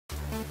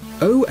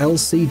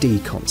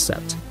OLCD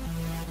concept.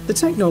 The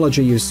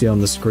technology you see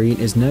on the screen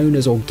is known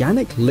as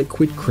Organic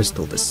Liquid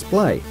Crystal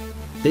Display.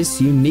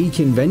 This unique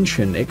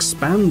invention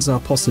expands our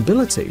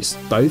possibilities,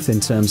 both in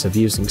terms of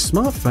using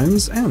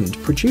smartphones and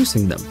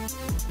producing them.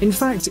 In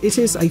fact, it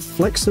is a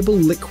flexible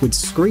liquid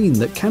screen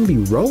that can be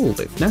rolled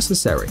if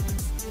necessary.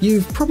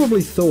 You've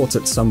probably thought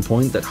at some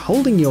point that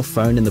holding your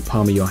phone in the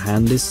palm of your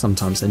hand is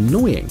sometimes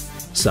annoying.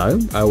 So,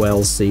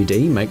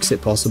 OLCD makes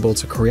it possible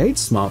to create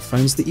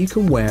smartphones that you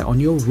can wear on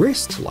your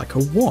wrist like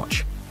a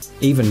watch.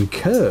 Even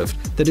curved,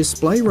 the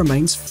display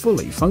remains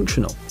fully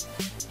functional.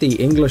 The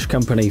English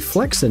company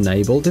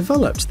FlexEnable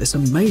developed this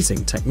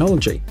amazing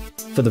technology.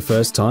 For the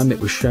first time, it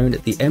was shown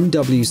at the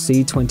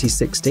MWC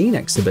 2016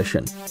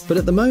 exhibition, but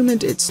at the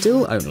moment it's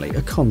still only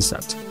a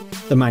concept.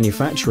 The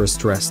manufacturer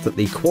stressed that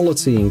the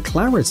quality and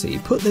clarity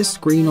put this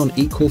screen on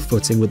equal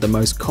footing with the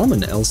most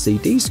common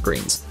LCD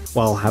screens,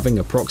 while having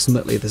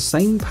approximately the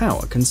same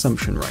power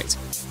consumption rate.